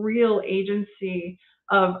 real agency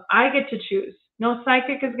of I get to choose. No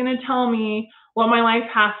psychic is going to tell me what my life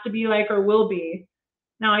has to be like or will be.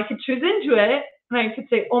 Now I could choose into it, and I could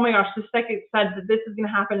say, oh my gosh, the psychic said that this is going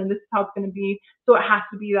to happen and this is how it's going to be, so it has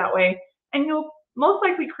to be that way. And you'll most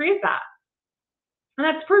likely create that. And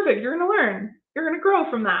that's perfect. You're going to learn. You're going to grow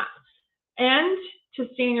from that. And to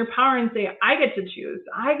stay in your power and say, I get to choose.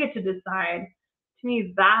 I get to decide. To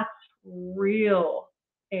me, that's real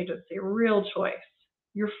agency, real choice.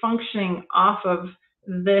 You're functioning off of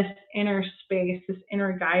this inner space, this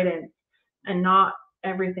inner guidance, and not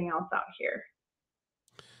everything else out here.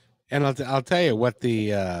 And I'll tell you what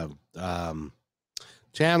the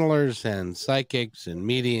channelers and psychics and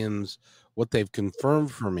mediums, what they've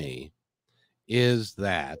confirmed for me is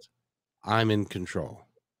that I'm in control.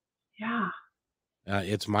 Yeah.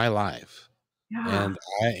 It's my life. Yeah.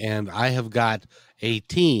 And I have got a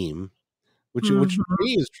team, which for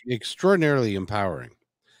me is extraordinarily empowering.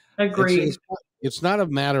 Agreed. It's not a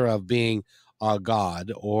matter of being a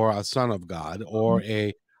god or a son of God or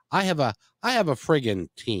I have a friggin'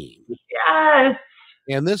 team. Yes.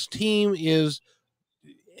 And this team is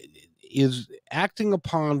acting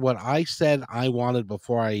upon what I said I wanted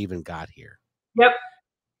before I even got here. Yep.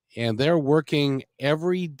 And they're working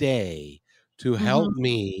every day to help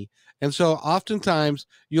me. And so oftentimes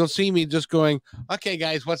you'll see me just going, okay,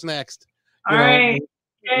 guys, what's next? All right.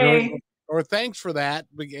 Or thanks for that.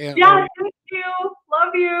 Yeah, thank you.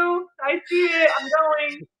 love you. I see it. I'm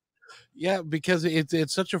going. Yeah, because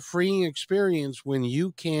it's such a freeing experience when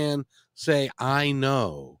you can say, I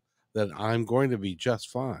know that I'm going to be just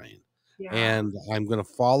fine. Yeah. And I'm going to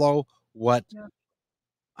follow what Yeah.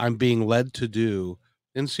 I'm being led to do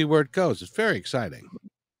and see where it goes. It's very exciting.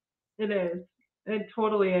 It is. It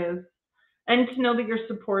totally is. And to know that you're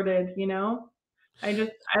supported, you know? I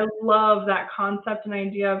love that concept and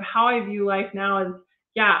idea of how I view life now is,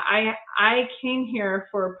 yeah, I came here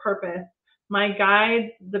for a purpose. My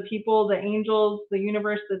guides, the people, the angels, the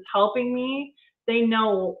universe that's helping me, they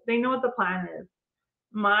know what the plan is.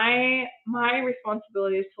 My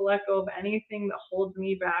responsibility is to let go of anything that holds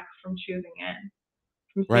me back from choosing in,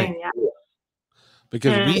 from Right. saying yes.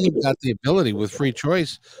 Because And we have got the ability with free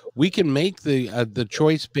choice, we can make the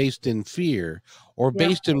choice based in fear or yeah,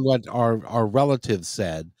 based in what our relatives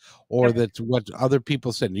said or yeah, that what other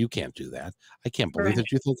people said. You can't do that. I can't believe right. that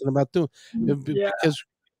you're thinking about doing Yeah, because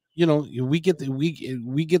you know we get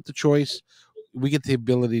we get the choice, we get the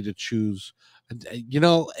ability to choose. You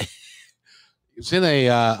know, it's in a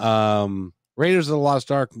Raiders of the Lost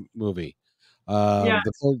Ark movie. yeah.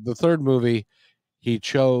 The third movie, he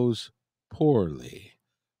chose poorly.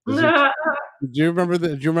 Is it? Do you remember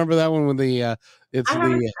that? Do you remember that one when the it's I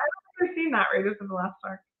haven't the ever seen that Raiders of the Lost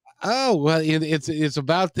Ark. oh well it's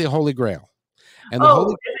about the Holy Grail and the Oh,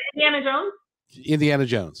 Holy is it Indiana Jones? Indiana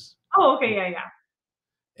Jones Oh, okay, yeah, yeah.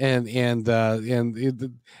 and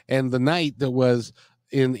the knight that was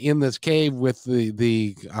in this cave with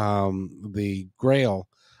the Grail,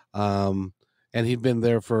 and he'd been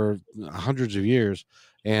there for hundreds of years,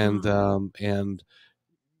 and and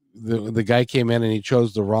the guy came in and he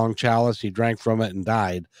chose the wrong chalice. He drank from it and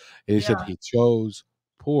died. And he said Yeah, he chose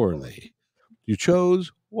poorly. You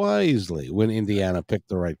chose wisely when Indiana picked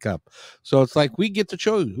the right cup. So it's like we get to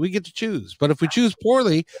choose. We get to choose. But if we choose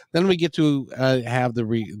poorly, then we get to have the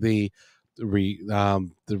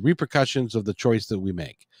repercussions of the choice that we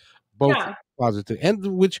make, both yeah, positive and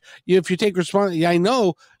which. If you take responsibility, I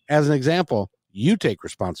know as an example, you take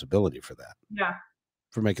responsibility for that, yeah.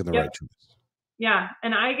 for making the Yep. right choice. Yeah,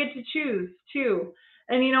 and I get to choose too.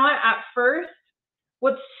 And you know what? At first,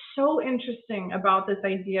 what's so interesting about this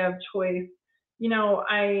idea of choice, you know,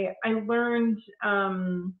 I learned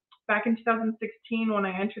back in 2016 when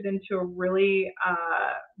I entered into a really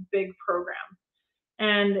big program.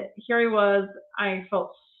 And here I was, I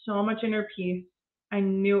felt so much inner peace. I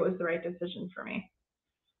knew it was the right decision for me.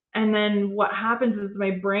 And then what happens is my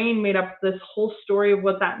brain made up this whole story of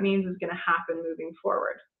what that means is going to happen moving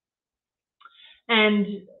forward. And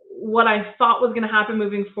what I thought was going to happen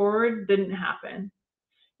moving forward didn't happen.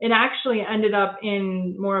 It actually ended up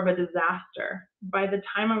in more of a disaster. By the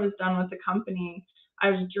time I was done with the company, I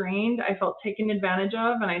was drained, I felt taken advantage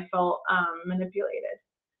of, and I felt manipulated.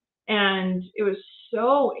 And it was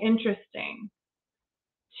so interesting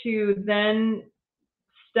to then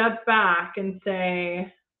step back and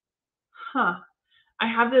say, huh, I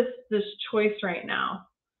have this choice right now.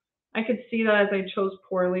 I could see that as I chose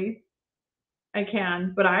poorly. I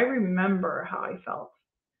can, but I remember how I felt.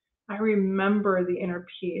 I remember the inner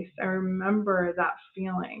peace. I remember that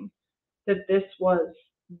feeling that this was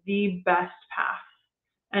the best path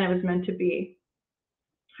and it was meant to be.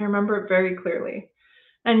 I remember it very clearly.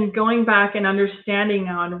 And going back and understanding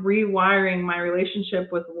now and rewiring my relationship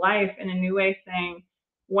with life in a new way, saying,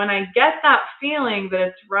 when I get that feeling that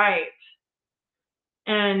it's right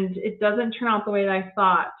and it doesn't turn out the way that I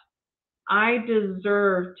thought, I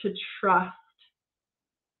deserve to trust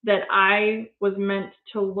that I was meant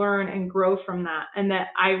to learn and grow from that, and that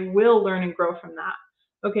I will learn and grow from that.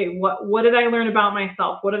 Okay, what did I learn about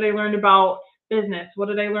myself? What did I learn about business? What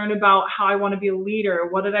did I learn about how I want to be a leader?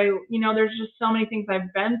 What did I, there's just so many things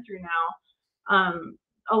I've been through now.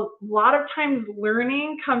 A lot of times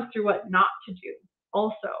learning comes through what not to do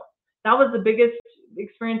also. That was the biggest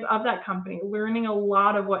experience of that company, learning a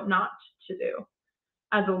lot of what not to do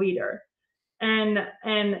as a leader. And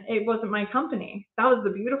it wasn't my company. That was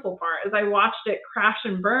the beautiful part, is I watched it crash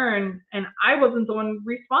and burn, and I wasn't the one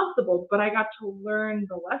responsible, but I got to learn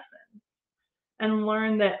the lessons and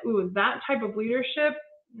learn that, that type of leadership,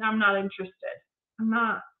 I'm not interested. I'm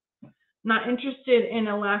not interested in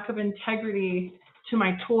a lack of integrity to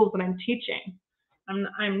my tools that I'm teaching.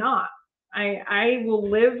 I'm not. I will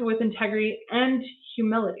live with integrity and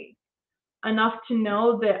humility, enough to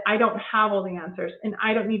know that I don't have all the answers and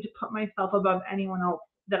I don't need to put myself above anyone else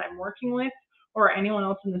that I'm working with or anyone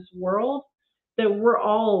else in this world, that we're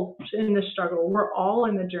all in the struggle. We're all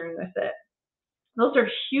in the journey with it. Those are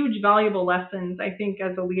huge, valuable lessons, I think,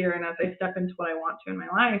 as a leader and as I step into what I want to in my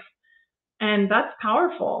life. And that's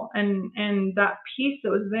powerful. And that peace that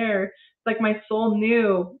was there, like my soul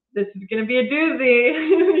knew this is going to be a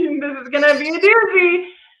doozy. This is going to be a doozy.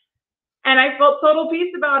 And I felt total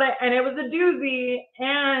peace about it. And it was a doozy.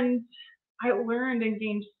 And I learned and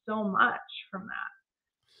gained so much from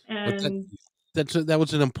that. And that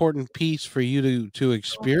was an important piece for you to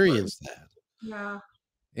experience that. Yeah.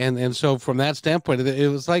 And so from that standpoint, it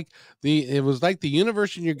was like the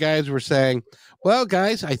universe and you guys were saying, well,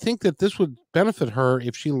 guys, I think that this would benefit her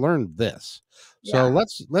if she learned this. So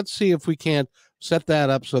let's see if we can't set that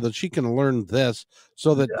up so that she can learn this,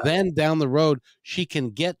 so that then down the road she can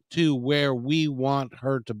get to where we want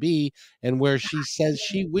her to be and where she says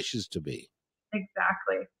she wishes to be.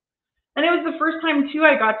 Exactly. And it was the first time too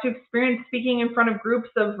I got to experience speaking in front of groups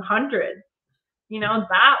of hundreds.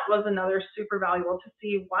 That was another super valuable to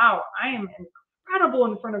see. Wow, I am incredible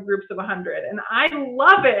in front of groups of 100, and I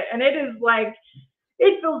love it. And it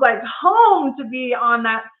feels like home to be on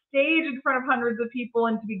that stage in front of hundreds of people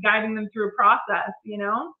and to be guiding them through a process,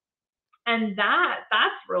 and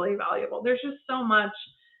that's really valuable. There's just so much.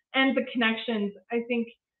 And the connections, I think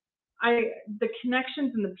the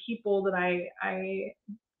connections and the people that I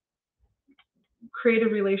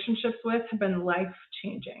created relationships with have been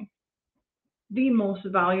life-changing. The most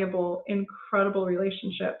valuable, incredible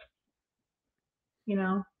relationships,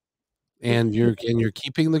 And you're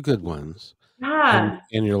keeping the good ones. Yeah.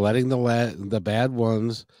 And you're letting the bad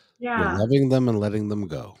ones. Yeah. You're loving them and letting them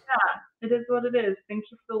go. Yeah, it is what it is. Thank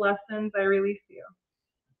you for the lessons. I release you.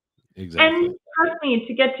 Exactly. And trust me,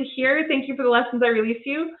 to get to here, thank you for the lessons I release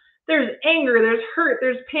you. There's anger, there's hurt,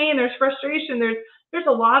 there's pain, there's frustration, there's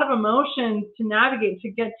a lot of emotions to navigate to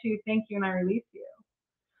get to thank you and I release you.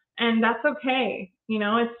 And that's okay.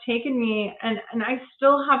 It's taken me, and I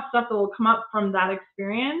still have stuff that will come up from that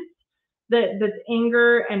experience, that's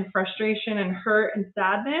anger and frustration and hurt and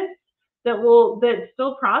sadness that's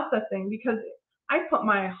still processing, because I put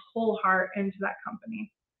my whole heart into that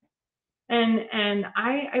company. And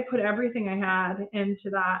I put everything I had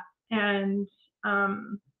into that. And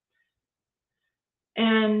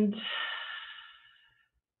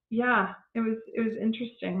yeah, it was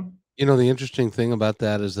interesting. The interesting thing about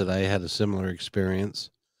that is that I had a similar experience.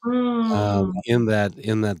 In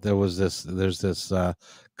that there's this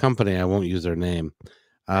company, I won't use their name,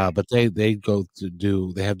 but they go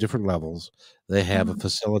to they have different levels. They have a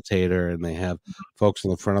facilitator and they have folks in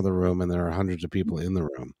the front of the room, and there are hundreds of people in the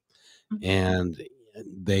room, and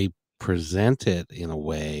they present it in a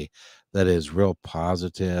way that is real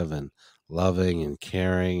positive and loving and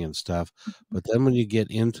caring and stuff. But then when you get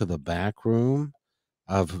into the back room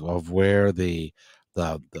of where they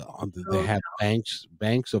have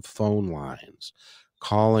banks of phone lines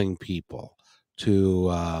calling people to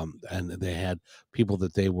and they had people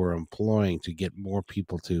that they were employing to get more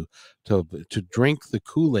people to drink the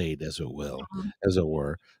Kool-Aid, as it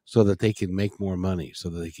were, so that they can make more money, so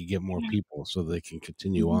that they can get more people, so that they can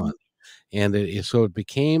continue on. And so it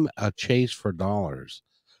became a chase for dollars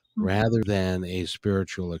rather than a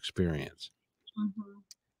spiritual experience.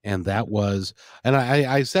 And that was, and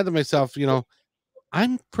I said to myself,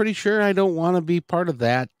 I'm pretty sure I don't want to be part of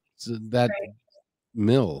that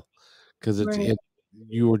mill, because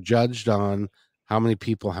you were judged on how many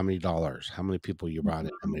people, how many dollars, how many people you brought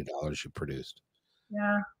in, how many dollars you produced.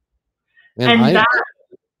 Yeah. And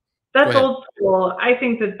that's old school. I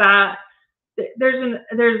think that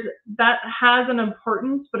has an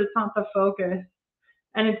importance, but it's not the focus.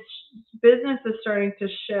 And business is starting to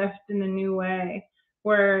shift in a new way,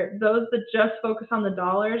 where those that just focus on the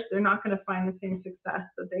dollars, they're not going to find the same success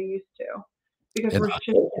that they used to, because we're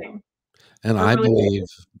shifting. And I believe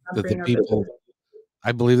that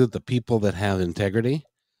the people that have integrity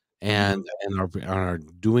and are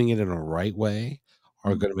doing it in a right way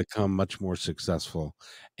are going to become much more successful.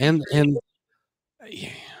 And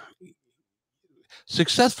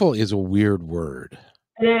successful is a weird word.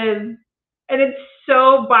 It is. And it's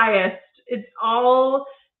so biased. It's all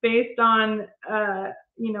based on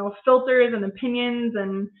filters and opinions,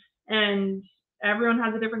 and everyone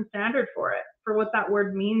has a different standard for what that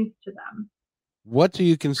word means to them. What do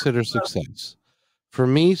you consider success? For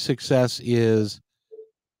me, success is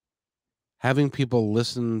having people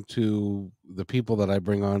listen to the people that I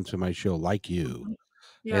bring on to my show, like you,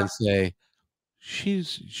 and say,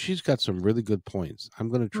 she's got some really good points. I'm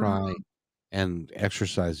going to try and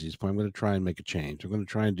exercise these points. I'm going to try and make a change. I'm going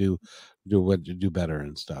to try and do better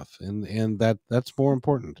and stuff. And that's more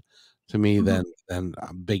important to me than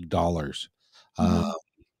big dollars.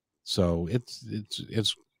 So it's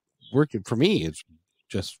working for me. It's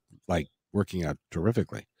just like working out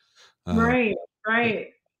terrifically. Right.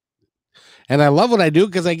 And I love what I do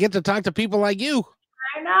because I get to talk to people like you.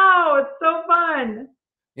 I know, it's so fun.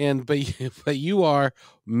 but you are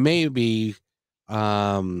maybe,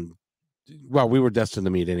 well, we were destined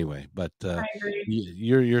to meet anyway, but I agree.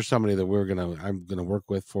 you're somebody that I'm gonna work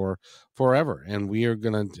with for forever, and we're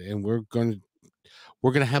gonna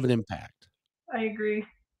have an impact. I agree.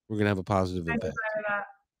 We're gonna have a positive I impact. desire that.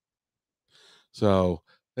 So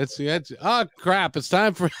let's see. Oh crap! It's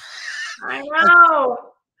time for. I know.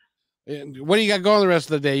 What do you got going the rest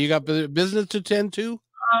of the day? You got business to tend to?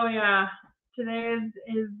 Oh yeah, today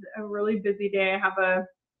is a really busy day.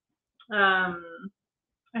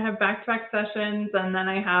 I have back-to-back sessions, and then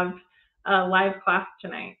I have a live class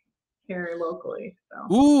tonight here locally.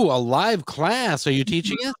 So. Ooh, a live class. Are you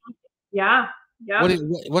teaching it? Yeah.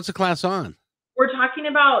 What's the class on? We're talking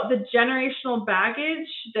about the generational baggage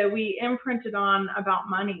that we imprinted on about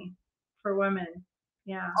money for women.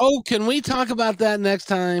 Yeah. Oh, can we talk about that next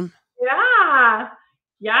time?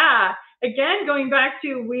 Yeah. Again, going back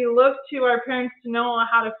to, we look to our parents to know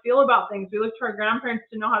how to feel about things. We look to our grandparents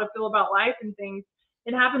to know how to feel about life and things.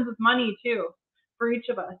 It happens with money too, for each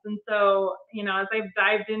of us. And so, as I've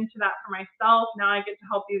dived into that for myself, now I get to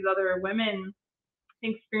help these other women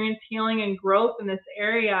experience healing and growth in this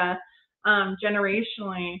area,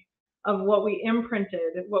 generationally, of what we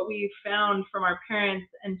imprinted, what we found from our parents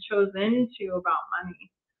and chose into about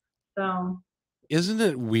money. So. Isn't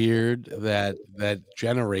it weird that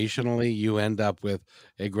generationally you end up with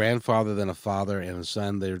a grandfather, then a father, and a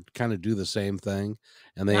son? They kind of do the same thing,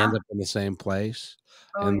 and they end up in the same place.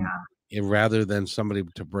 And rather than somebody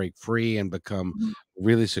to break free and become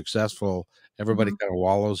really successful, everybody kind of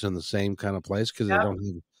wallows in the same kind of place because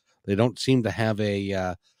they don't seem to have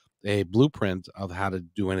a blueprint of how to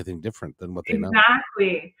do anything different than what they know.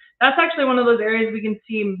 Exactly. That's actually one of those areas we can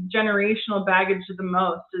see generational baggage the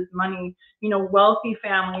most is money. Wealthy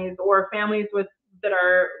families or families that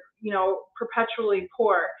are, perpetually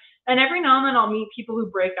poor. And every now and then I'll meet people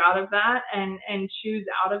who break out of that and choose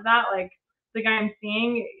out of that. Like the guy I'm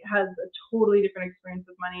seeing has a totally different experience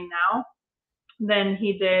with money now than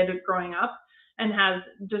he did growing up, and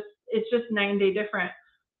it's just night and day different.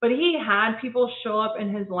 But he had people show up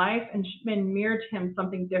in his life and mirrored to him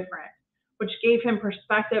something different, which gave him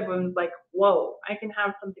perspective and was like, whoa, I can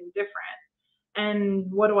have something different.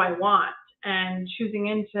 And what do I want? And choosing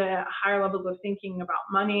into higher levels of thinking about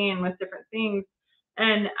money and with different things.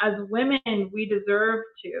 And as women, we deserve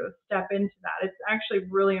to step into that. It's actually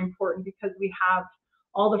really important because we have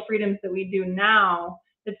all the freedoms that we do now.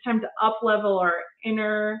 It's time to up-level our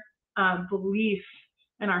inner belief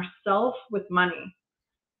in ourself with money.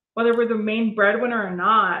 Whether we're the main breadwinner or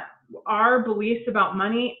not, our beliefs about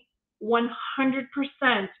money 100%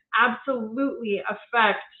 absolutely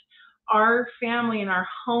affect our family and our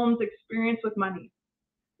home's experience with money.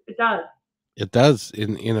 It does. It does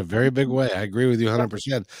in a very big way. I agree with you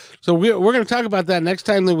 100%. So we're going to talk about that next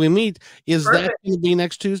time that we meet. Is Perfect. That going to be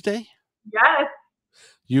next Tuesday?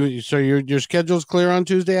 Yes. So your schedule's clear on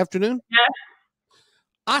Tuesday afternoon? Yes.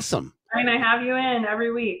 Awesome. And I have you in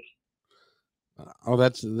every week. Oh,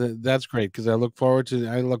 that's great because I look forward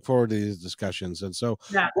to these discussions, and so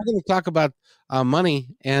we're going to talk about money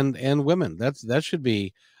and women. That should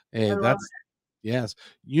be yes.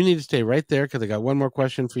 You need to stay right there because I got one more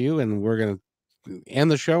question for you, and we're going to end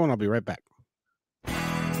the show, and I'll be right back.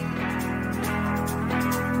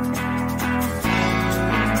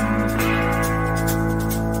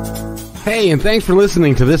 Hey, and thanks for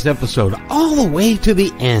listening to this episode all the way to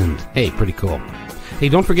the end. Hey, pretty cool. Hey,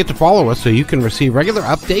 don't forget to follow us so you can receive regular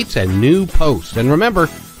updates and new posts. And remember,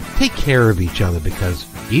 take care of each other because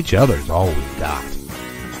each other's all we've got.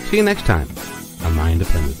 See you next time on My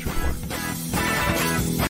Independence Report.